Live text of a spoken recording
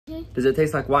Does it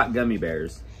taste like white gummy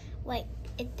bears? Wait,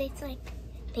 it tastes like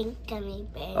pink gummy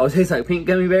bears. Oh, it tastes like pink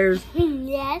gummy bears?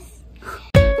 Yes. I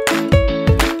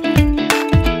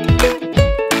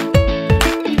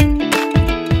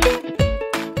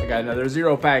got another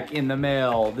ZeroPak in the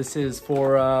mail. This is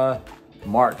for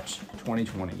March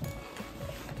 2020.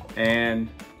 And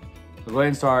we'll go ahead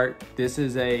and start. This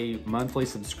is a monthly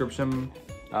subscription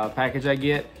package I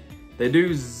get. They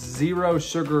do 0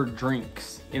 sugar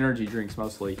drinks, energy drinks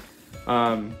mostly.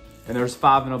 And there's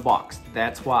 5 in a box.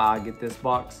 That's why I get this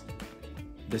box.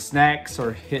 The snacks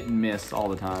are hit and miss all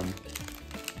the time.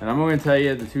 And I'm going to tell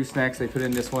you the 2 snacks they put in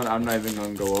this one, I'm not even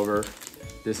going to go over.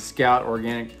 This Scout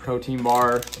Organic Protein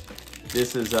Bar.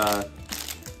 This is got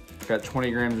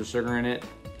 20 grams of sugar in it.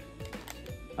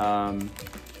 And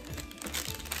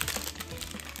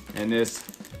this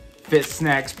Fit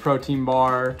Snacks Protein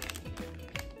Bar.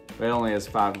 It only has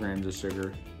 5 grams of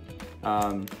sugar.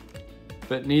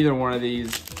 But neither one of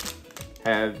these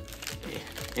have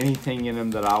anything in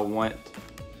them that I want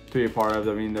to be a part of.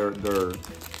 I mean, they're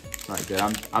not good.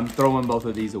 I'm throwing both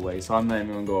of these away, so I'm not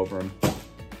even gonna go over them.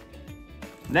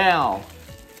 Now,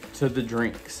 to the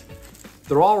drinks.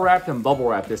 They're all wrapped in bubble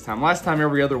wrap this time. Last time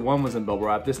every other one was in bubble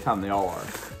wrap. This time they all are.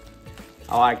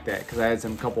 I like that because I had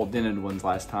some couple dented ones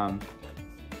last time.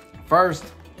 First,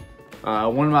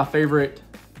 one of my favorite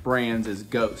brands is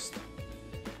Ghost.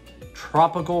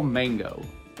 Tropical Mango.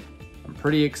 I'm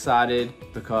pretty excited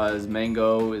because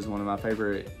mango is one of my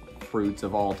favorite fruits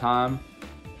of all time.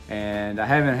 And I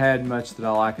haven't had much that I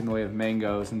like in the way of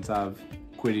mango since I've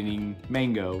quit eating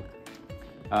mango.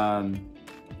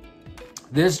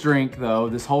 This drink though,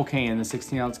 this whole can, the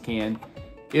 16-ounce can,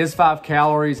 is 5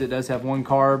 calories. It does have 1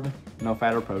 carb, no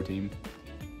fat or protein.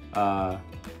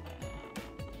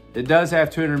 It does have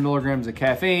 200 milligrams of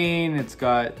caffeine. It's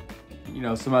got, you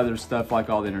know, some other stuff like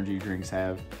all the energy drinks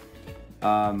have.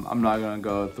 I'm not gonna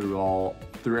go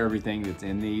through everything that's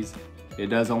in these. It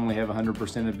does only have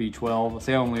 100% of B12. I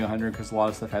say only 100 because a lot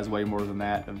of stuff has way more than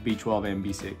that of B12 and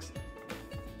B6.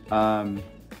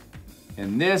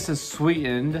 And this is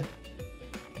sweetened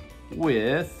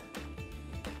with,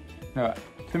 no, it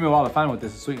took me a while to find what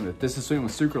this is sweetened with. This is sweetened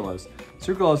with sucralose.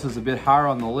 Sucralose is a bit higher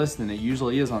on the list than it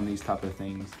usually is on these type of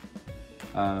things.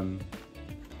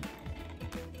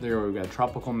 There we've got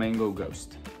Tropical Mango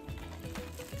Ghost.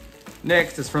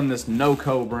 Next is from this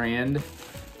NoCo brand.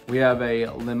 We have a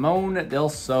Limon del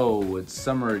Sol. It's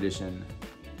summer edition.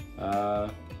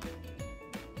 I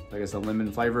guess a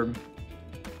lemon flavored.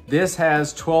 This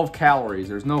has 12 calories.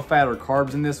 There's no fat or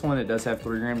carbs in this one. It does have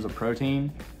 3 grams of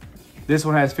protein. This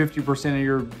one has 50% of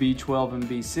your B12 and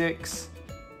B6.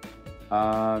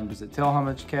 Does it tell how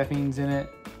much caffeine's in it?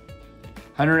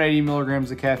 180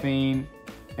 milligrams of caffeine.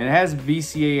 And it has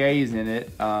BCAAs in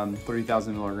it,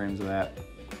 3,000 milligrams of that.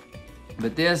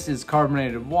 But this is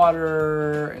carbonated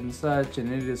water and such, and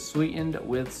it is sweetened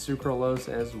with sucralose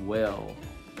as well.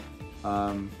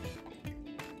 So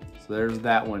there's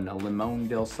that one, a Limon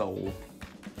del Sol.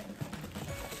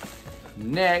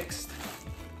 Next,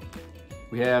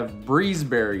 we have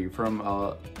Breezeberry from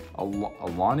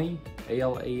Alani,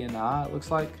 A-L-A-N-I, it looks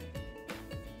like.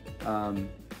 I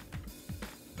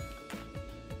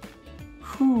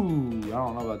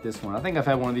don't know about this one. I think I've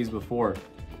had one of these before.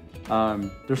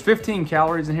 There's 15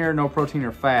 calories in here, no protein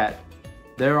or fat.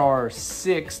 There are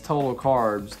 6 total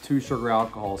carbs, 2 sugar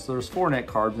alcohol. So there's 4 net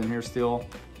carbs in here still.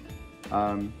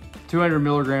 200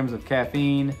 milligrams of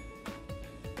caffeine,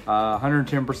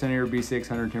 110% of your B6,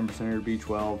 110% of your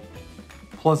B12,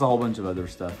 plus a whole bunch of other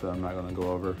stuff that I'm not gonna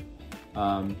go over.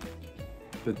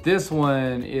 But this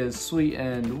one is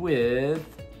sweetened with,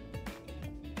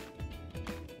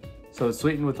 so it's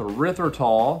sweetened with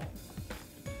erythritol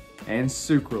and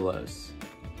sucralose.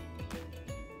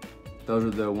 Those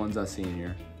are the ones I see in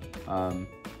here.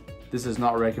 This is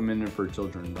not recommended for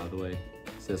children, by the way.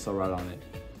 It says so right on it.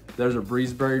 There's a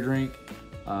Breezeberry drink.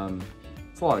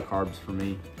 It's a lot of carbs for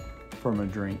me from a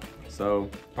drink. So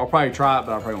I'll probably try it,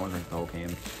 but I probably won't drink the whole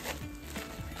can.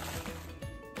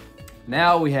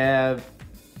 Now we have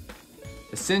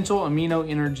Essential Amino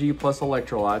Energy plus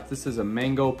Electrolytes. This is a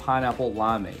Mango Pineapple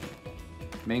Limeade.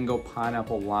 Mango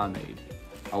Pineapple Limeade.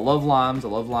 I love limes, I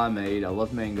love limeade, I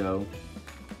love mango.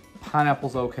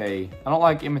 Pineapple's okay. I don't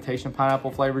like imitation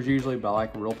pineapple flavors usually, but I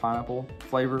like real pineapple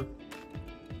flavor.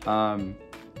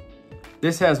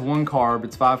 This has 1 carb,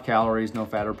 it's 5 calories, no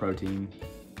fat or protein.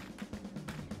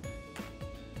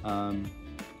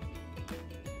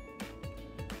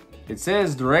 It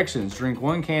says directions, drink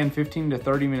 1 can 15 to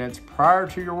 30 minutes prior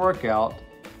to your workout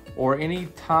or any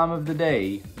time of the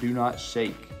day, do not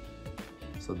shake.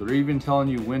 So they're even telling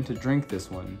you when to drink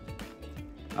this one.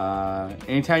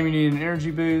 Anytime you need an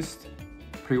energy boost,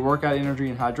 pre-workout energy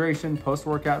and hydration,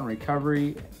 post-workout and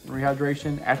recovery and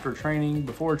rehydration, after training,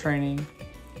 before training.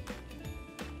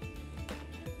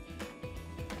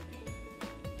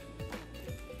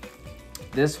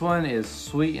 This one is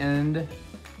sweetened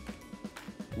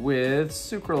with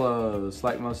sucralose,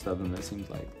 like most of them, it seems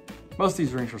like. Most of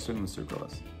these drinks are sweetened with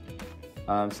sucralose.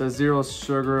 It says 0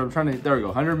 sugar. There we go,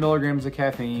 100 milligrams of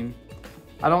caffeine.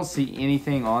 I don't see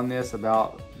anything on this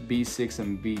about B6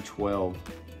 and B12,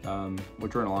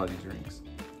 which are in a lot of these drinks.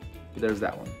 But there's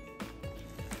that one.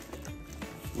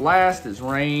 Last is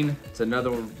Reign. It's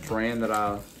another brand that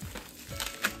I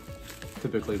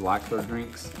typically like their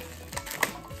drinks.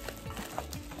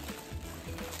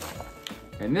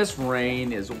 And this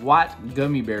Reign is white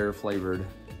gummy bear flavored.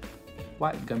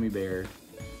 White gummy bear.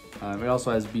 It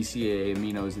also has BCAA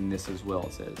aminos in this as well,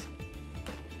 it says.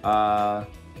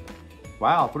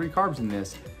 Wow, 3 carbs in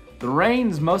this. The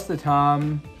Reigns, most of the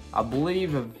time, I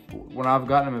believe when I've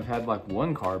gotten them, have had like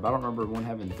 1 carb. I don't remember one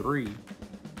having 3.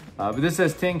 But this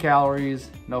says 10 calories,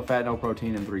 no fat, no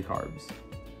protein, and 3 carbs.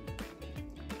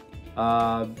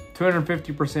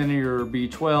 250% of your B12,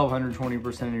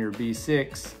 120% of your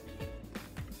B6.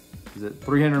 Is it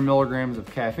 300 milligrams of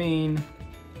caffeine?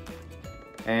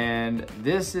 And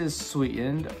this is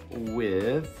sweetened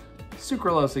with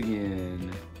sucralose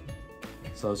again.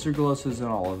 So sucralose is in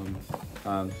all of them,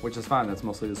 which is fine. That's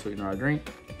mostly the sweetener I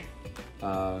drink.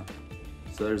 So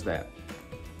there's that.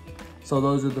 So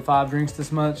those are the 5 drinks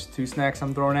this month, 2 snacks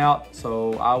I'm throwing out.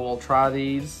 So I will try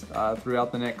these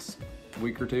throughout the next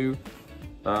week or 2.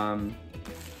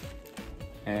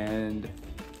 And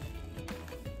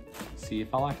see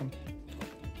if I like them.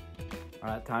 All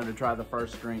right, time to try the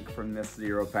first drink from this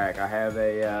ZeroPak. I have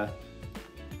the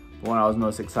one I was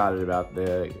most excited about,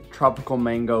 the tropical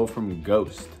mango from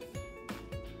Ghost.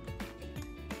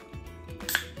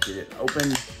 Get it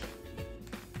open. It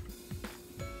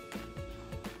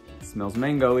smells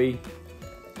mango-y.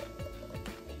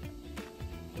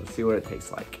 Let's see what it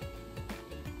tastes like.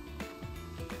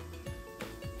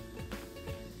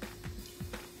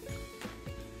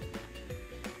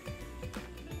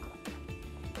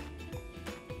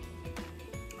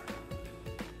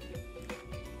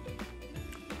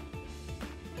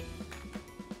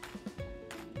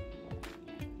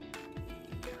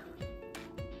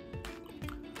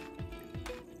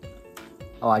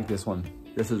 I like this one.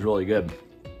 This is really good.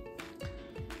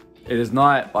 It is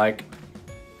not like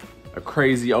a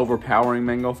crazy overpowering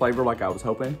mango flavor like I was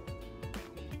hoping.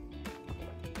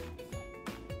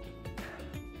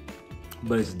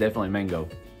 But it's definitely mango.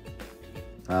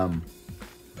 I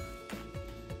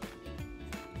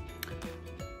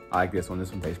like this one.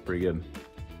 This one tastes pretty good.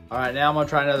 All right, now I'm gonna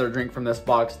try another drink from this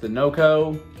box. The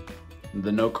NOCO,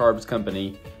 the No Carbs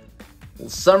Company.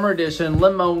 Summer Edition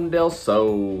Limon del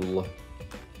Sol.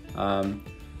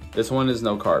 This one is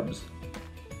no carbs.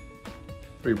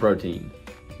 Free protein.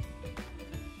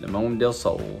 Limon del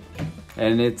Sol.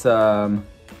 And it's, well,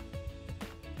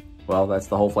 that's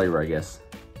the whole flavor, I guess.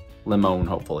 Limon,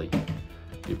 hopefully.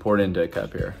 You pour it into a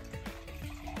cup here.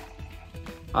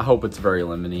 I hope it's very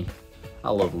lemony. I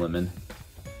love lemon.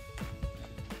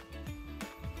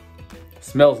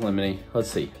 Smells lemony. Let's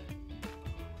see.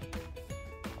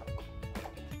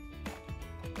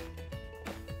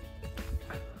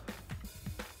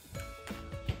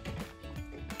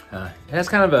 It has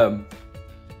kind of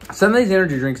a, some of these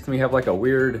energy drinks to me have like a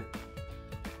weird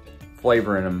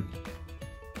flavor in them.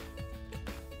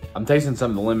 I'm tasting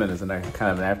some of the lemon as a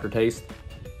kind of an aftertaste.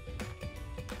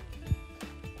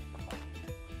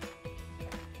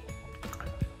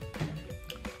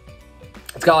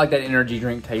 It's got like that energy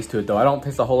drink taste to it though. I don't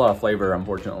taste a whole lot of flavor,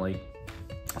 unfortunately.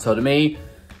 So to me,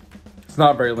 it's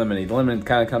not very lemony. The lemon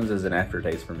kind of comes as an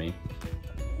aftertaste for me.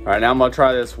 All right, now I'm gonna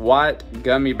try this white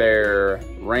gummy bear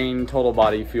Reign Total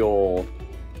Body Fuel.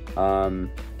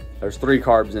 There's 3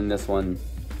 carbs in this one.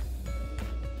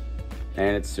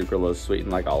 And it's sucralose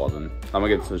sweetened like all of them. I'm gonna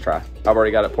give this a try. I've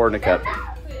already got it poured in a cup.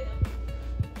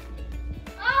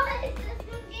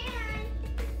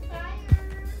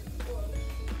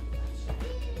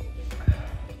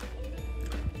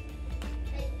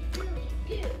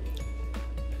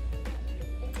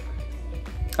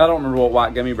 I don't remember what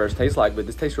white gummy bears taste like, but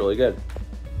this tastes really good.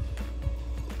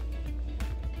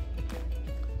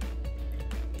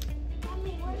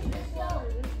 Mommy, where's the soap?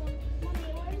 Mommy,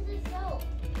 where's the soap?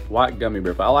 White gummy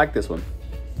bear, but I like this one.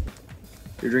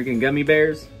 You're drinking gummy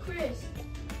bears? Chris.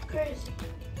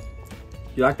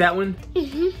 You like that one?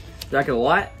 Mm-hmm. You like it a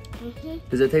lot? Mm-hmm.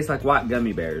 Does it taste like white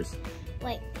gummy bears?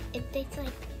 Wait, it tastes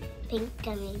like pink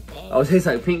gummy bears. Oh, it tastes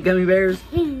like pink gummy bears?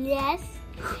 Yes.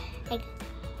 Like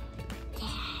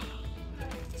that.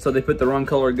 so they put the wrong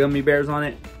color gummy bears on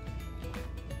it.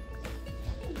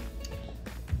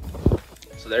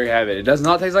 So there you have it. It does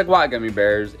not taste like white gummy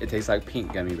bears. It tastes like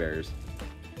pink gummy bears.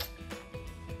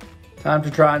 Time to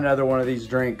try another one of these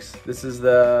drinks. This is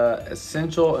the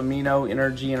Essential Amino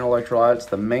Energy and Electrolytes,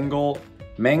 the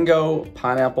Mango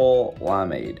Pineapple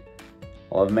Limeade.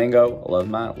 I love mango, I love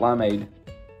my limeade.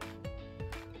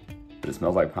 But it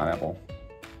smells like pineapple.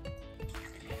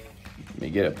 Let me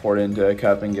get it poured into a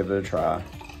cup and give it a try.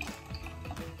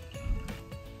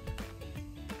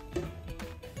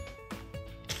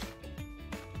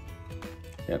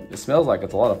 Yep, it smells like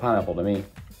it's a lot of pineapple to me.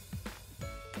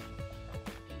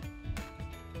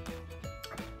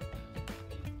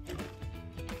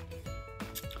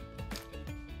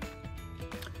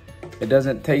 It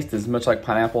doesn't taste as much like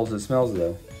pineapple as it smells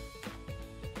though.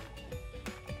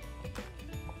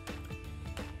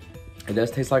 It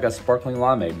does taste like a sparkling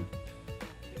limeade.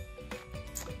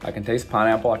 I can taste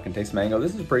pineapple, I can taste mango.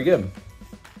 This is pretty good.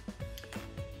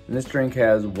 And this drink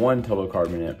has 1 total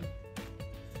carb in it.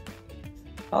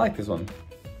 I like this one.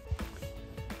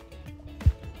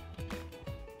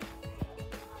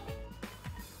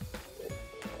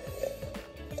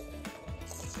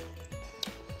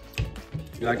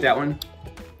 You like that one?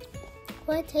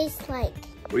 What it tastes like?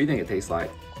 What do you think it tastes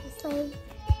like? It's like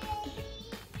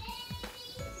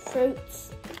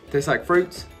fruits. Tastes like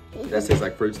fruits? It does taste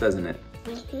like fruits, doesn't it?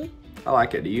 I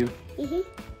like it. Do you?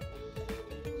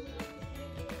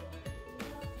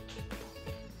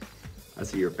 I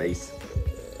see your face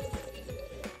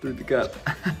through the cup.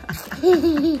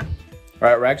 All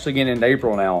right, we're actually getting into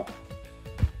April now.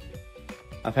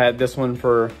 I've had this one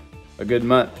for a good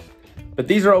month. But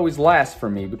these are always last for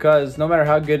me because no matter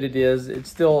how good it is, it's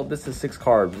still, this is 6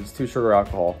 carbs. It's 2 sugar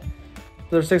alcohol.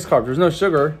 There's 6 carbs. There's no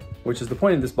sugar, which is the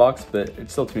point of this box, but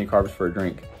it's still too many carbs for a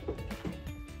drink.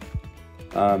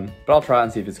 But I'll try it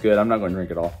and see if it's good. I'm not going to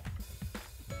drink it all.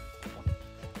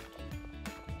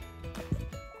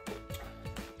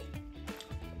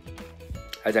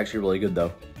 That's actually really good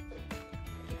though.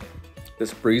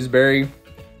 This breezeberry,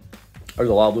 there's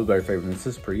a lot of blueberry flavor in this.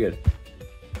 This is pretty good.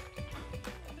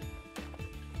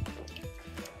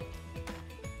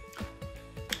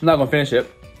 I'm not gonna finish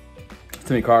it. It's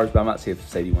too many carbs, but I might see if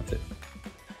Sadie wants it.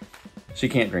 She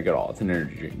can't drink it all. It's an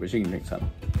energy drink, but she can drink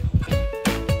some.